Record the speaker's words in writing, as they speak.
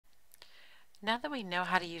Now that we know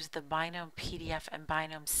how to use the binom PDF and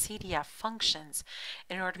binom CDF functions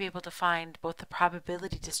in order to be able to find both the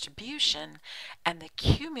probability distribution and the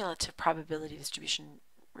cumulative probability distribution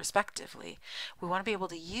respectively, we want to be able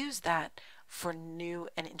to use that for new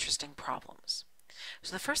and interesting problems.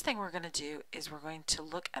 So the first thing we're going to do is we're going to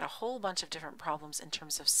look at a whole bunch of different problems in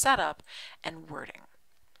terms of setup and wording.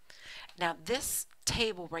 Now this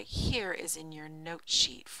table right here is in your note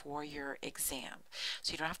sheet for your exam.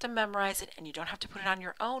 So you don't have to memorize it and you don't have to put it on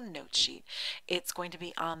your own note sheet. It's going to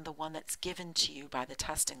be on the one that's given to you by the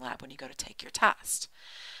testing lab when you go to take your test.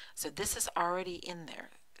 So this is already in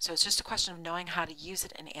there. So it's just a question of knowing how to use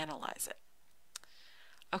it and analyze it.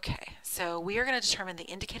 Okay, so we are going to determine the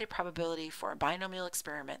indicated probability for a binomial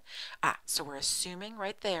experiment. So we're assuming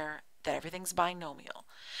right there that everything's binomial.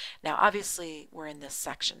 Now obviously we're in this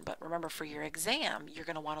section, but remember for your exam you're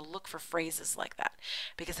going to want to look for phrases like that,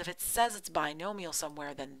 because if it says it's binomial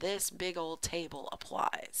somewhere, then this big old table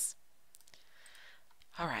applies.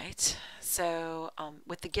 Alright, so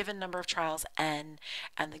with the given number of trials n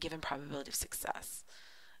and the given probability of success,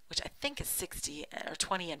 which I think is 60 or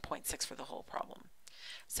 20 and 0.6 for the whole problem.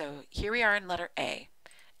 So here we are in letter A.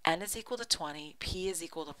 N is equal to 20, P is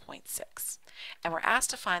equal to 0.6. And we're asked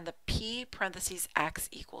to find the P parentheses X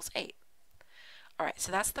equals 8. Alright,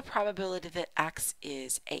 so that's the probability that X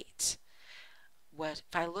is 8. If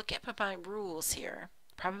I look at my rules here,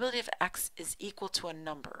 probability of X is equal to a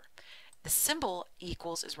number. The symbol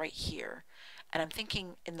equals is right here. And I'm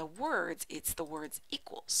thinking in the words, it's the words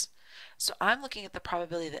equals. So I'm looking at the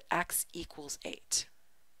probability that X equals 8.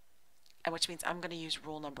 And which means I'm going to use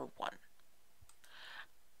rule number 1.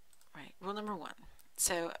 Right, rule number 1.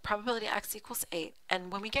 So probability X equals 8, and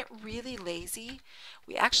when we get really lazy,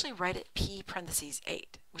 we actually write it P parentheses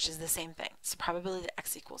 8, which is the same thing. So probability that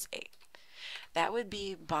X equals 8. That would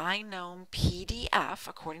be binom PDF,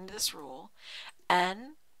 according to this rule,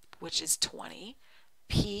 N, which is 20,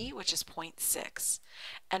 P, which is 0.6.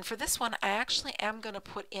 And for this one, I actually am going to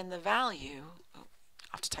put in the value, I'll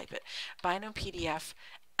have to type it, binom PDF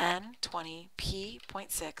N 20, P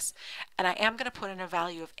 0.6, and I am going to put in a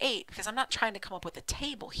value of 8 because I'm not trying to come up with a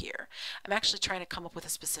table here. I'm actually trying to come up with a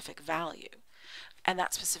specific value. And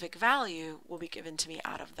that specific value will be given to me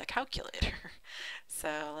out of the calculator.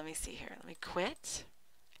 So let me see here. Let me quit,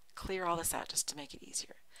 clear all this out just to make it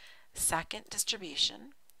easier. Second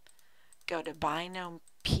distribution, go to binom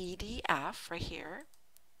PDF right here.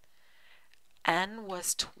 N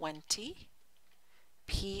was 20,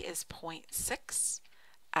 P is 0.6,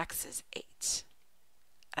 X is 8.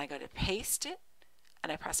 And I go to paste it,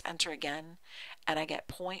 and I press enter again, and I get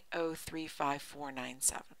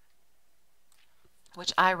 0.035497,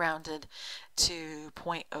 which I rounded to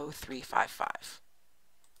 0.0355.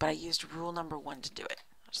 But I used rule number 1 to do it.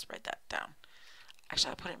 I'll just write that down.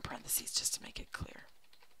 Actually, I'll put it in parentheses just to make it clear.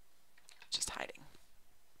 Just hiding.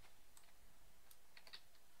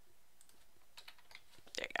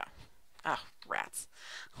 There you go. Oh, rats.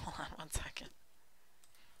 Hold on one second.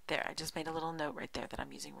 There, I just made a little note right there that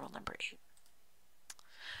I'm using rule number 8.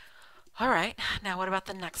 Alright, now what about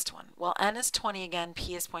the next one? Well, N is 20 again,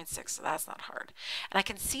 P is 0.6, so that's not hard. And I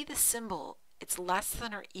can see the symbol, it's less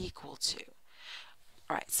than or equal to.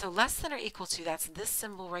 Alright, so less than or equal to, that's this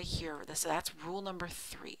symbol right here, so that's rule number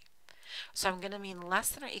 3. So I'm going to mean less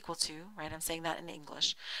than or equal to, right? I'm saying that in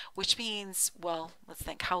English, which means, well, let's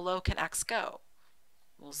think, how low can X go?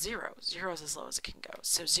 Well, 0. 0 is as low as it can go.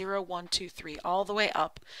 So 0, 1, 2, 3, all the way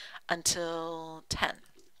up until 10.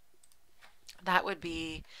 That would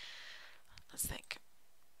be, let's think,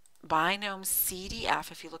 binom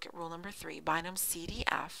CDF, if you look at rule number 3, binom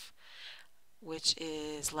CDF, which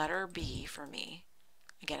is letter B for me.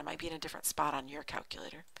 Again, it might be in a different spot on your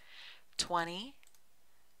calculator. 20,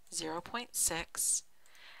 0.6,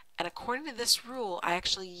 and according to this rule, I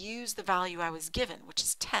actually use the value I was given, which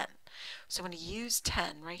is 10. So I'm going to use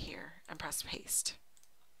 10 right here and press paste.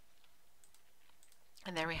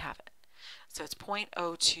 And there we have it. So it's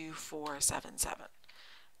 0.02477.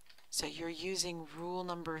 So you're using rule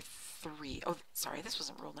number 3. Oh, sorry, this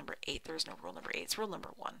wasn't rule number 8. There's no rule number 8. It's rule number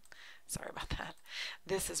 1. Sorry about that.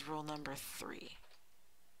 This is rule number 3.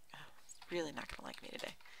 Oh, it's really not going to like me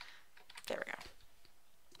today. There we go.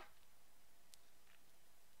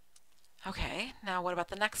 Okay, now what about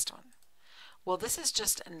the next one? Well, this is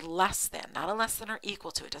just a less than, not a less than or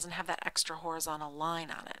equal to. It doesn't have that extra horizontal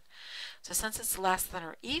line on it. So since it's less than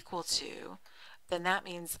or equal to, then that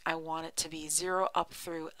means I want it to be 0 up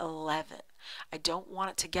through 11. I don't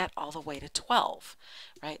want it to get all the way to 12,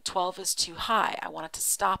 right? 12 is too high. I want it to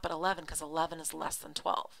stop at 11 because 11 is less than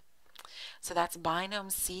 12. So that's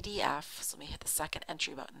binom CDF. So let me hit the second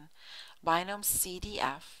entry button. binom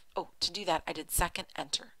CDF. Oh, to do that I did second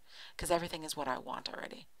enter because everything is what I want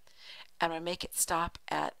already. And I'm going to make it stop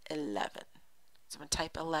at 11. So I'm going to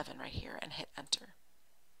type 11 right here and hit enter.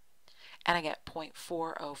 And I get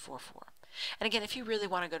 0.4044. And again, if you really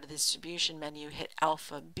want to go to the distribution menu, hit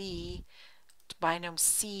alpha B, binom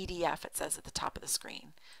CDF, it says at the top of the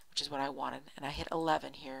screen, which is what I wanted. And I hit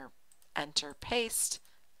 11 here, enter, paste,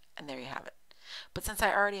 and there you have it. But since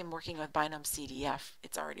I already am working with binom CDF,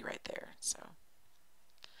 it's already right there. So,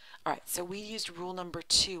 all right, so we used rule number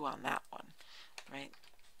 2 on that one, right?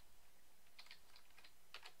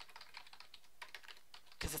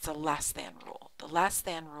 Because it's a less than rule. The less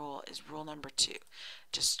than rule is rule number 2,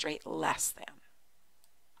 just straight less than.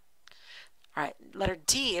 All right, letter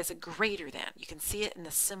D is a greater than. You can see it in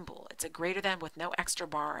the symbol. It's a greater than with no extra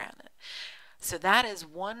bar on it. So that is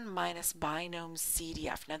 1 minus binom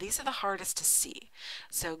CDF. Now these are the hardest to see.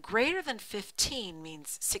 So greater than 15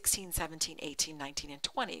 means 16, 17, 18, 19, and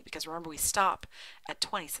 20, because remember we stop at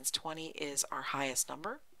 20 since 20 is our highest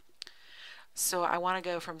number. So I want to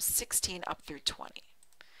go from 16 up through 20.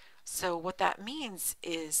 So what that means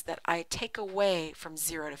is that I take away from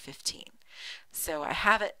 0 to 15. So I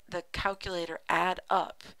have it, the calculator add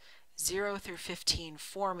up 0 through 15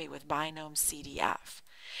 for me with binom CDF.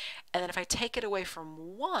 And then if I take it away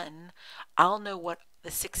from 1, I'll know what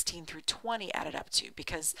the 16 through 20 added up to,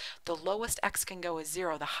 because the lowest x can go is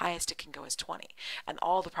 0, the highest it can go is 20, and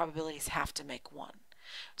all the probabilities have to make 1.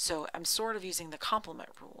 So I'm sort of using the complement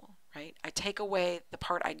rule, right? I take away the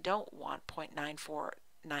part I don't want,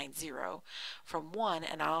 0.9490, from 1,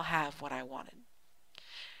 and I'll have what I wanted.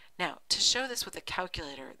 Now, to show this with a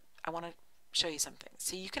calculator, I want to show you something.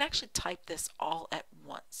 So you can actually type this all at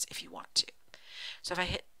once if you want to. So if I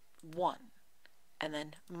hit 1 and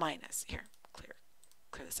then minus, here, clear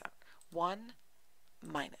this out, 1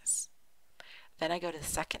 minus. Then I go to the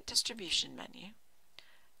second distribution menu.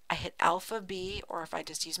 I hit alpha B, or if I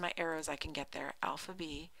just use my arrows I can get there, alpha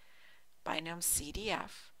B, binom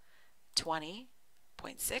CDF,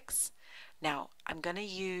 20.6. Now I'm going to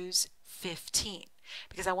use 15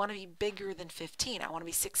 because I want to be bigger than 15. I want to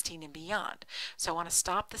be 16 and beyond. So I want to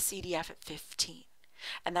stop the CDF at 15.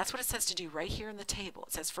 And that's what it says to do right here in the table.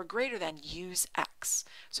 It says for greater than, use X.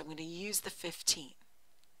 So I'm going to use the 15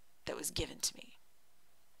 that was given to me.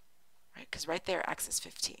 Right? Because right there, X is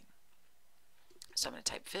 15. So I'm going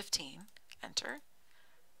to type 15, enter,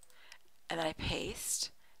 and then I paste.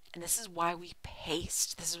 And this is why we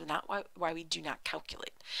paste. This is not why we do not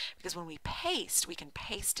calculate. Because when we paste, we can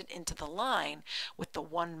paste it into the line with the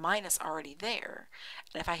 1 minus already there.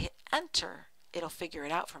 And if I hit enter, it'll figure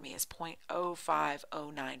it out for me as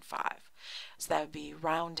 0.05095. So that would be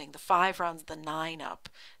rounding. The 5 rounds the 9 up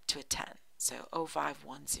to a 10. So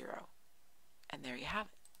 0510. And there you have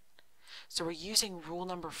it. So we're using rule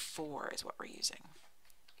number 4 is what we're using.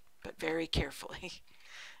 But very carefully.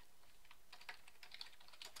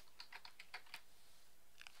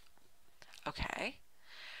 Okay.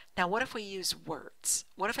 Now what if we use words?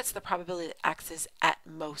 What if it's the probability that X is at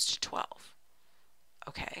most 12?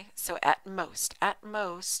 Okay, so at most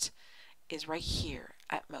is right here,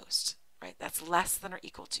 at most, right? That's less than or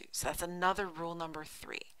equal to. So that's another rule number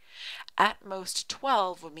 3. At most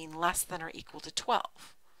 12 would mean less than or equal to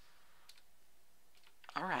 12.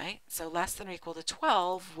 All right, so less than or equal to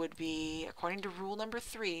 12 would be, according to rule number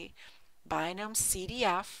 3, binom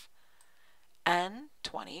CDF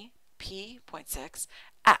N20 P.6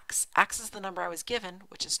 X. X is the number I was given,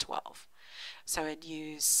 which is 12. So I'd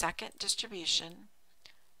use second distribution,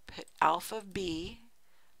 put alpha B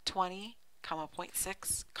 20,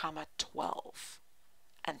 0.6, 12.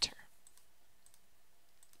 Enter.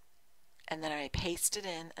 And then I paste it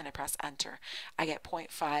in and I press enter. I get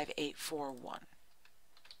 0.5841.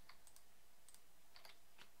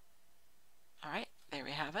 All right, there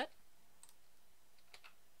we have it.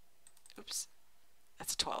 Oops,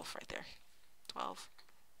 that's 12 right there. 12.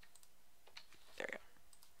 There we go.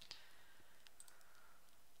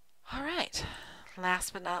 All right,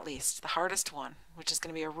 last but not least, the hardest one, which is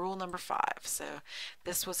going to be a rule number 5. So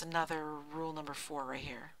this was another rule number 4 right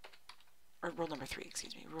here. Or rule number 3,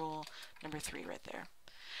 excuse me. Rule number 3 right there.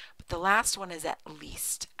 But the last one is at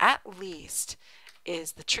least. At least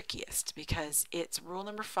is the trickiest because it's rule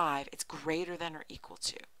number 5. It's greater than or equal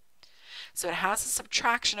to. So it has a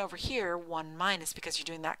subtraction over here, 1 minus, because you're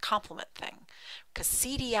doing that complement thing. Because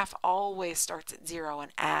CDF always starts at 0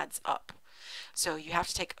 and adds up. So you have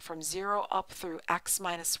to take from 0 up through x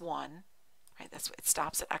minus 1. Right? That's what it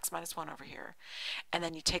stops at x minus 1 over here. And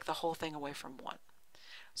then you take the whole thing away from 1.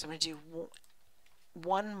 So I'm going to do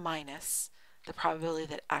 1 minus the probability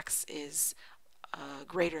that x is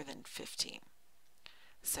greater than 15.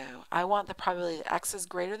 So I want the probability that x is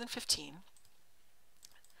greater than 15.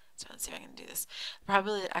 So let's see if I can do this. The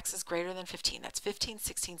probability that x is greater than 15. That's 15,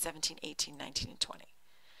 16, 17, 18, 19, and 20.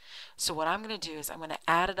 So what I'm going to do is I'm going to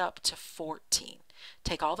add it up to 14.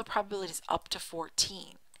 Take all the probabilities up to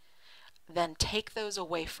 14. Then take those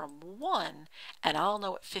away from 1, and I'll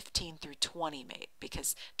know what 15 through 20 made,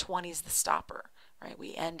 because 20 is the stopper, right?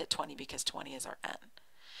 We end at 20 because 20 is our n.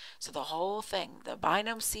 So the whole thing, the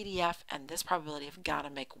binomial CDF and this probability have got to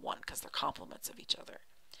make 1 because they're complements of each other.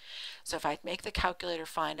 So if I make the calculator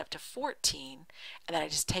find up to 14, and then I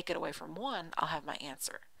just take it away from 1, I'll have my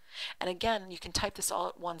answer. And again, you can type this all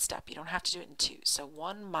at one step. You don't have to do it in two. So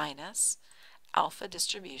 1 minus alpha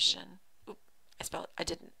distribution. Oop, I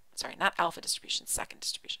didn't. Sorry, not alpha distribution, second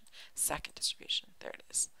distribution. Second distribution. There it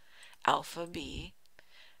is. Alpha b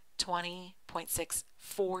 20.6,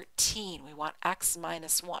 14. We want x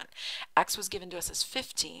minus 1. X was given to us as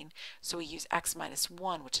 15, so we use x minus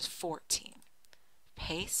 1, which is 14.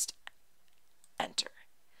 Paste, enter.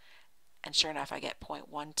 And sure enough, I get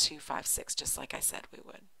 0.1256, just like I said we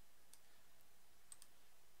would.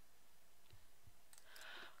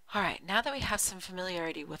 All right, now that we have some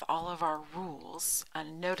familiarity with all of our rules,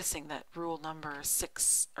 and noticing that rule number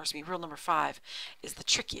 5 is the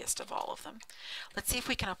trickiest of all of them, let's see if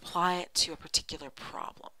we can apply it to a particular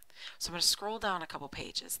problem. So I'm going to scroll down a couple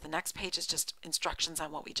pages. The next page is just instructions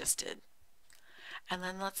on what we just did. And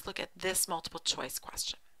then let's look at this multiple choice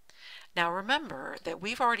question. Now remember that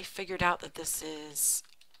we've already figured out that this is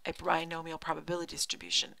a binomial probability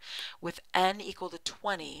distribution with n equal to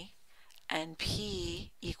 20 and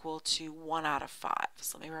p equal to 1 out of 5.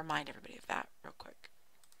 So let me remind everybody of that real quick.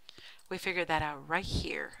 We figured that out right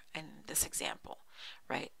here in this example,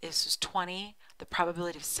 right? This is 20. The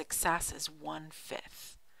probability of success is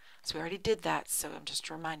 1/5. So we already did that, so I'm just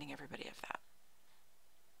reminding everybody of that,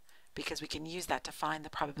 because we can use that to find the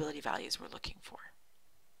probability values we're looking for.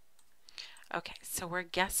 Okay, so we're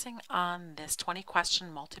guessing on this 20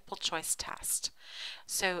 question multiple choice test.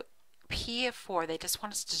 So P of 4, they just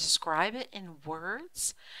want us to describe it in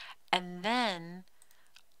words and then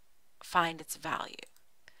find its value.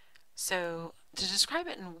 So to describe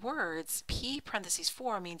it in words, P parentheses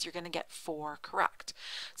 4 means you're going to get 4 correct.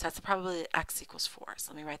 So that's the probability that x equals 4.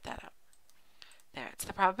 So let me write that up. There, it's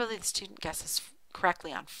the probability the student guesses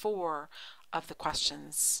correctly on 4 of the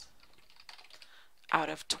questions out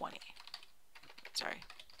of 20. Sorry.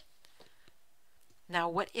 Now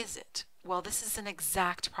what is it? Well, this is an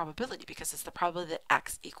exact probability because it's the probability that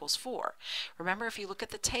x equals 4. Remember, if you look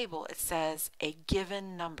at the table, it says a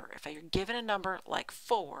given number. If you're given a number like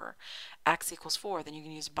 4, x equals 4, then you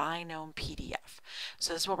can use binomial PDF.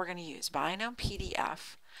 So this is what we're going to use, binomial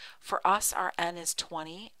PDF. For us, our n is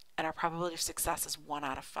 20, and our probability of success is 1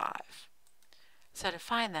 out of 5. So to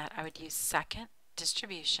find that, I would use second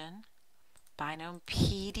distribution, binomial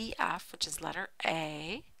PDF, which is letter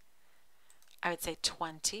A. I would say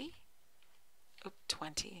 20.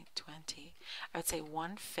 20. I would say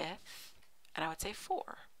 1/5, and I would say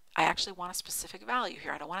 4. I actually want a specific value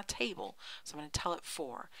here. I don't want a table, so I'm going to tell it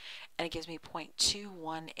 4, and it gives me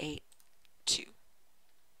 0.2182.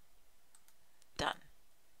 Done.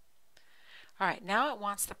 All right, now it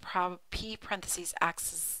wants the p parentheses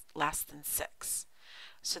x is less than 6.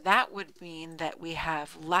 So that would mean that we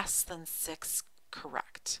have less than 6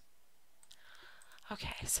 correct.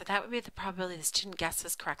 Okay, so that would be the probability the student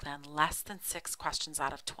guesses correctly on less than 6 questions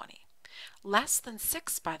out of 20. Less than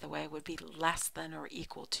 6, by the way, would be less than or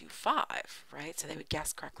equal to 5, right? So they would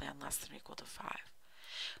guess correctly on less than or equal to 5.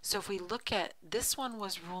 So if we look at, this one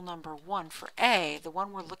was rule number 1 for A, the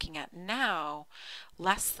one we're looking at now,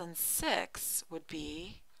 less than 6 would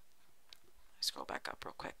be, scroll back up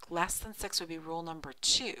real quick, less than 6 would be rule number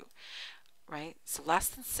 2. Right? So less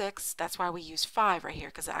than 6, that's why we use 5 right here,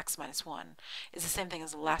 because x minus 1 is the same thing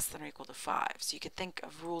as less than or equal to 5. So you could think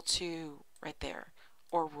of rule 2 right there,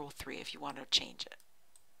 or rule 3 if you want to change it.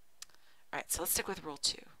 All right, so let's stick with rule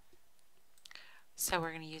 2. So we're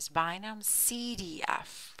going to use binomial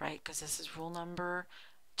CDF, right, because this is rule number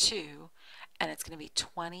 2, and it's going to be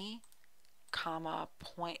 20, comma,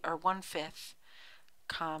 1/5,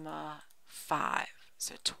 comma, 5.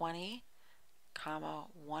 So 20, comma,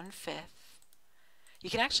 1/5. You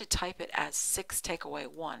can actually type it as 6 take away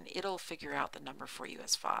 1. It'll figure out the number for you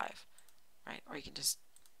as 5, right? Or you can just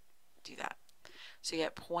do that. So you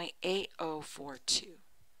get 0.8042.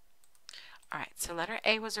 All right, so letter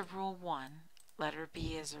A was a rule 1. Letter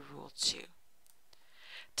B is a rule 2.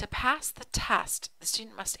 To pass the test, the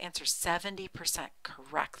student must answer 70%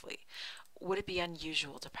 correctly. Would it be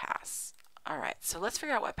unusual to pass? All right, so let's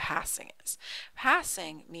figure out what passing is.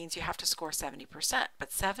 Passing means you have to score 70%, but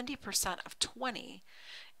 70% of 20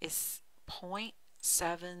 is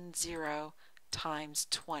 0.70 times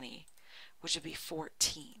 20, which would be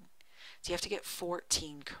 14. So you have to get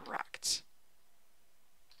 14 correct.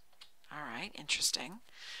 All right, interesting.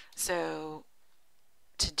 So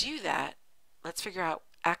to do that, let's figure out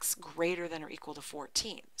x greater than or equal to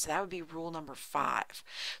 14. So that would be rule number 5.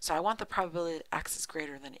 So I want the probability that x is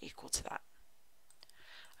greater than or equal to that.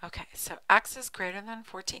 Okay, so x is greater than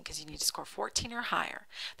 14 because you need to score 14 or higher.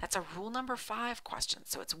 That's a rule number 5 question.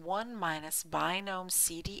 So it's 1 minus binom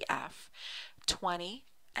CDF 20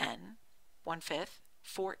 n 1/5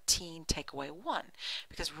 14 take away 1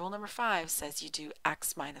 because rule number 5 says you do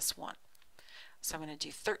x minus 1. So I'm going to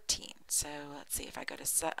do 13. So let's see if I go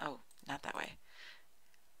to oh, not that way.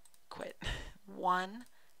 Quit. 1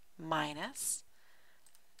 minus,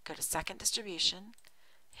 go to second distribution,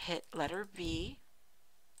 hit letter B,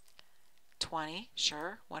 20,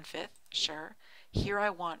 sure, 1/5, sure. Here I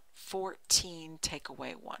want 14 take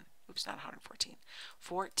away 1. Oops, not 114.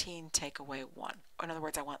 14 take away 1. In other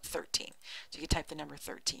words, I want 13. So you can type the number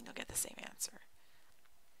 13, you'll get the same answer.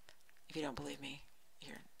 If you don't believe me,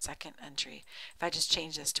 your second entry. If I just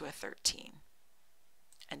change this to a 13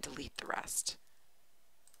 and delete the rest,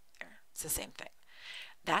 there, it's the same thing.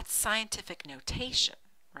 That's scientific notation,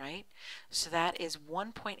 right? So that is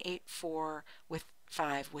 1.84 with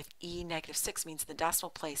 5 with e negative 6 means the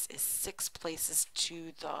decimal place is 6 places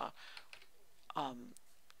to the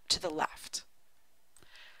left.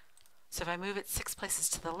 So if I move it 6 places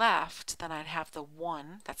to the left, then I'd have the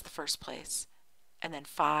 1, that's the first place, and then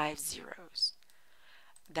 5 zeros.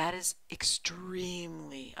 That is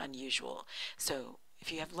extremely unusual. So if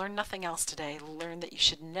you have learned nothing else today, learn that you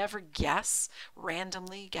should never guess,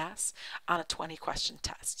 randomly guess, on a 20-question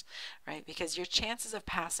test, right? Because your chances of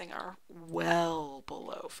passing are well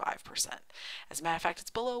below 5%. As a matter of fact, it's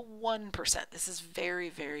below 1%. This is very,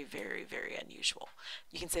 very, very, very unusual.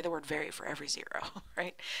 You can say the word very for every zero,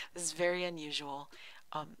 right? This is very unusual.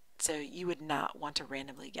 So you would not want to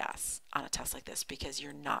randomly guess on a test like this because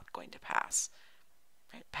you're not going to pass.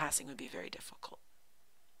 Right? Passing would be very difficult.